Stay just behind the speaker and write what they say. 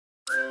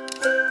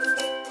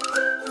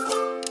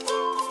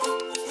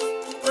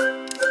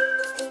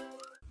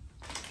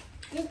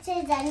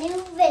a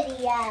new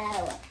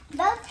video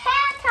about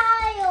hair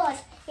styles.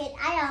 Yes,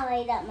 I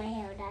already got my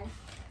hair done.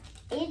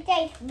 You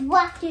guys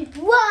watch it.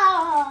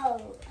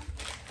 Whoa!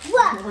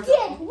 Whoa!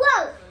 Yes,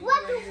 whoa!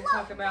 What the whoa?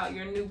 Talk about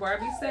your new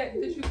Barbie set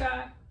that you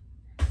got.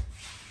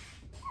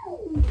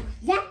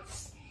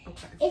 That's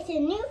okay. It's a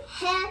new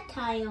hair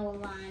style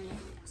one.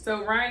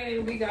 So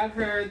Ryan, we got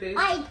her this.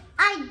 I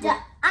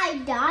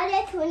got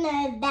it when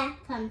I was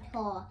back from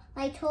tour.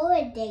 I tour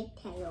a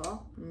daycare.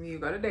 You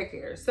go to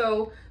daycare.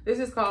 So this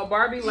is called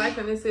Barbie Life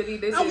in the City.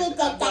 This is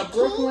the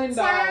Brooklyn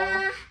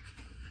doll,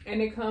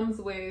 and it comes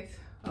with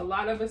a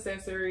lot of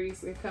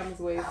accessories. It comes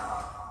with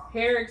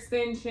hair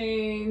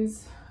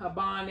extensions, a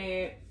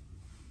bonnet,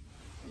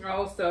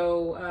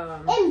 also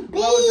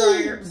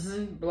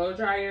blow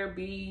dryer,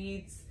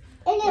 beads,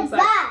 and a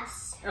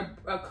bus.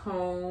 A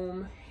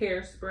comb,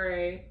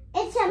 hairspray,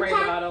 it's spray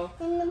bottle.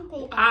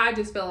 I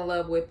just fell in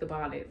love with the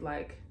bonnet.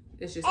 Like,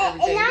 it's just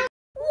everything.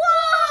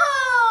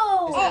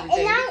 Whoa! It's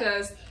everything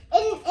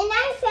and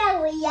I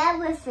fell in love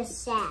with the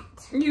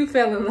set. You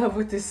fell in love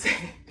with this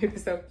set.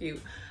 It's so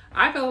cute.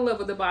 I fell in love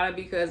with the bonnet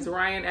because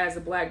Ryan, as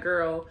a black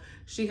girl,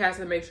 she has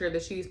to make sure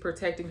that she's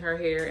protecting her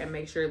hair and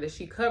make sure that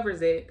she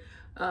covers it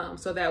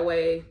so that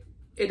way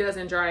it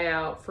doesn't dry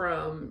out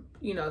from,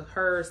 you know,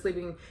 her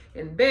sleeping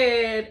in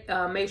bed.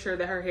 Make sure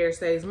that her hair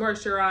stays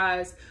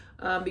moisturized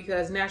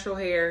because natural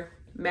hair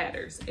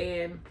matters.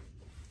 And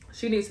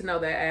she needs to know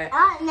that.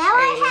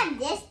 I have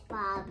this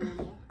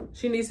Barbie.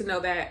 She needs to know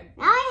that.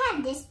 Now I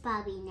have this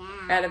Barbie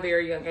now. At a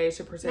very young age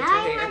to protect her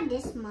hair. I have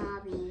this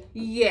Barbie.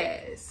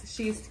 Yes.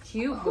 She's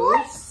cute.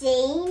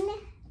 Horsing.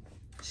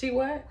 She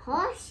what?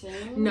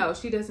 Horsing. No,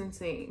 she doesn't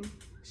sing.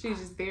 She's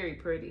just very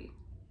pretty.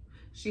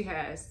 She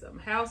has some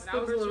house. When I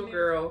was a little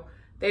girl,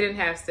 they didn't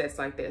have sets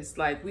like this.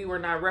 Like, we were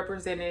not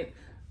represented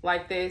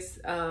like this.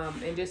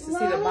 And just to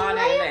see the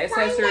bonnet and the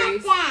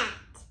accessories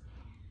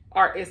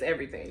is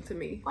everything to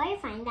me. Where you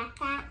find that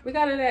at? We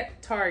got it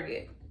at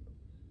Target.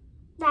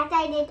 That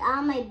I did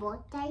all my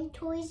birthday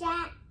toys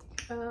at?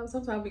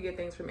 Sometimes we get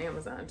things from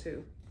Amazon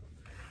too.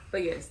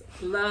 But yes,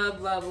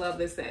 love, love, love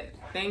this set.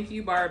 Thank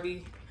you,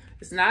 Barbie.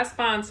 It's not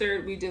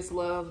sponsored. We just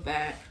love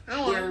that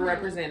we're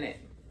represented.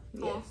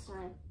 Yes.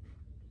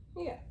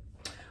 Yeah.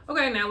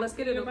 Okay, now let's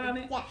get it a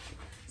bonnet. Yeah.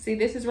 See,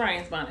 this is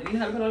Ryan's bonnet. You know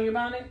how to put on your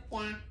bonnet?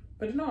 Yeah.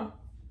 Put it on.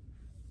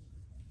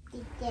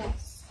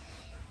 This.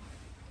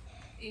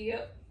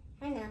 Yep.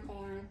 I know put it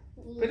on.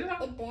 Put it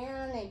on. It's been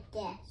on a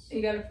desk.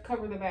 You gotta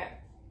cover the back.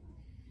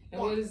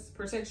 And what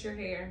protects your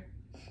hair.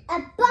 A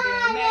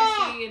bonnet!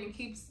 Messy and it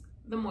keeps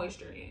the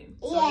moisture in.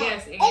 So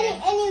yes, and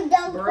you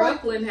don't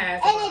Brooklyn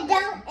has and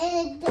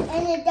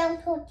it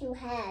don't hurt your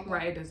head.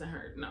 Right, it doesn't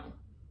hurt, no.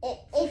 It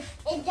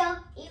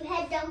don't, your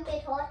head don't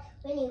get hot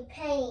when you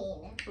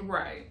pain.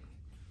 Right.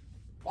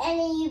 And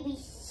then you be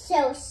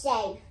so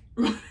safe.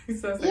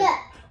 So safe. Yeah.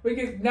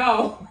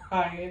 No,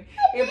 Ryan.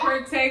 It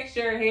protects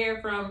your hair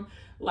from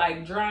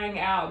like drying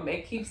out.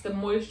 It keeps the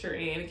moisture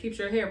in. It keeps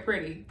your hair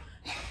pretty.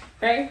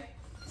 Okay?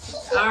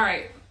 All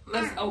right.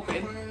 Let's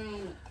open.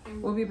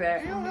 We'll be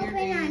back. I'll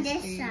open on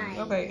this side.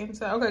 Okay,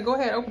 inside. Okay, go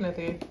ahead. Open it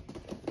then.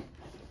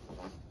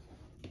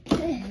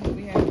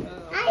 We have,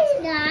 I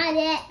got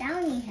it. I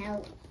don't need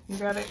help. You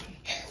got it?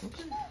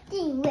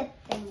 Did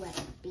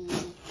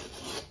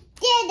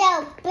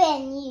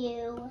open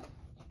you.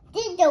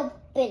 Did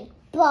open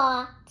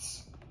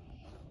box.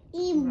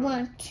 You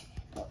want to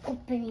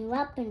open you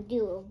up and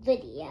do a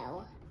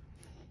video.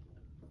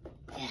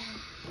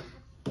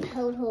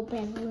 Hold her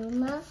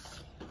bedroom up.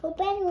 Her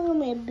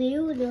bedroom is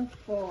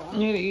beautiful.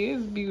 It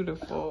is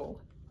beautiful.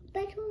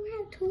 Bedroom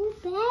have 2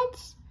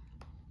 beds.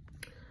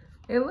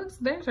 It looks,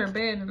 there's her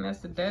bed and that's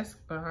the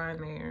desk behind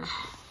there.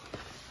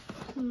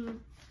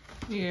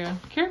 Yeah,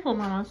 careful,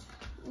 Mama.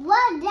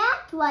 What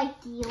that right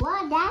there?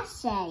 What that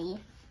say? I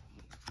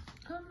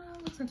don't know,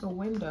 it looks like a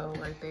window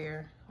right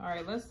there. All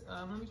right, let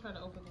me try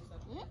to open this up.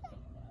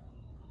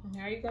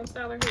 How are you gonna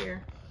style her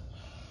hair?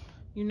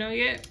 You know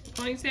yet?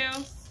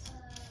 Ponytails?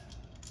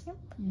 Yep.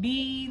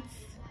 Beads.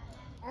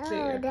 Oh,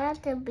 there. That's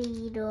a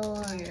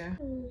beetle. Oh, yeah.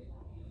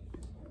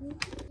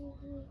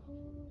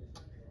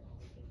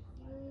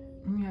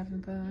 You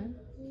having fun?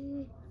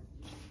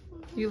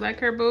 You like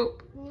her,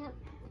 Boop? Yep.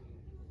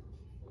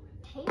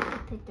 Hey,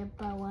 put the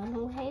bow on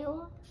her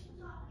hair.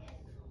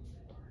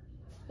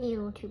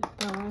 You want to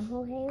bow on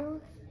her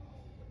hair?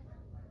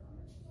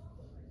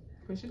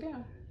 Push it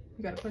down.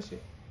 You gotta push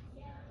it.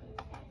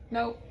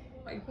 Nope.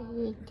 Like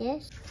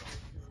this.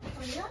 Oh,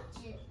 look,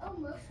 it's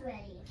almost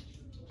ready.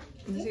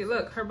 You see,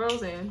 look, her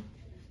bow's in.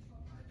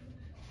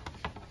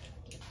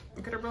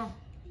 Look at her bow.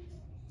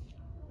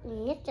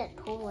 It's a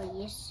toy,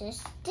 your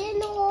sister.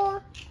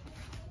 You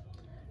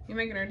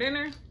making her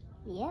dinner?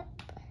 Yep.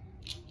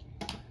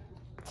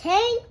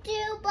 Thank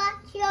you,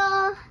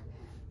 Butcher.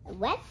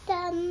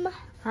 Welcome.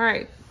 All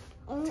right.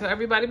 Tell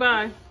everybody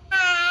bye.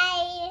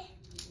 Bye.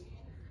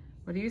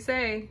 What do you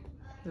say?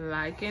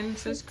 Like and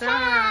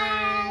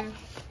subscribe.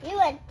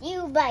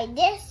 You buy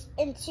this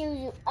and choose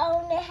your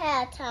own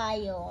hair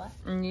style.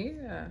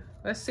 Yeah.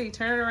 Let's see.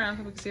 Turn it around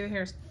so we can see the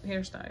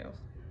hairstyles.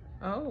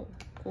 Oh,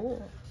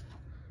 cool.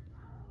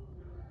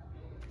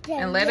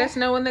 And let us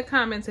know in the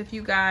comments if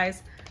you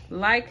guys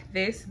like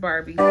this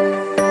Barbie.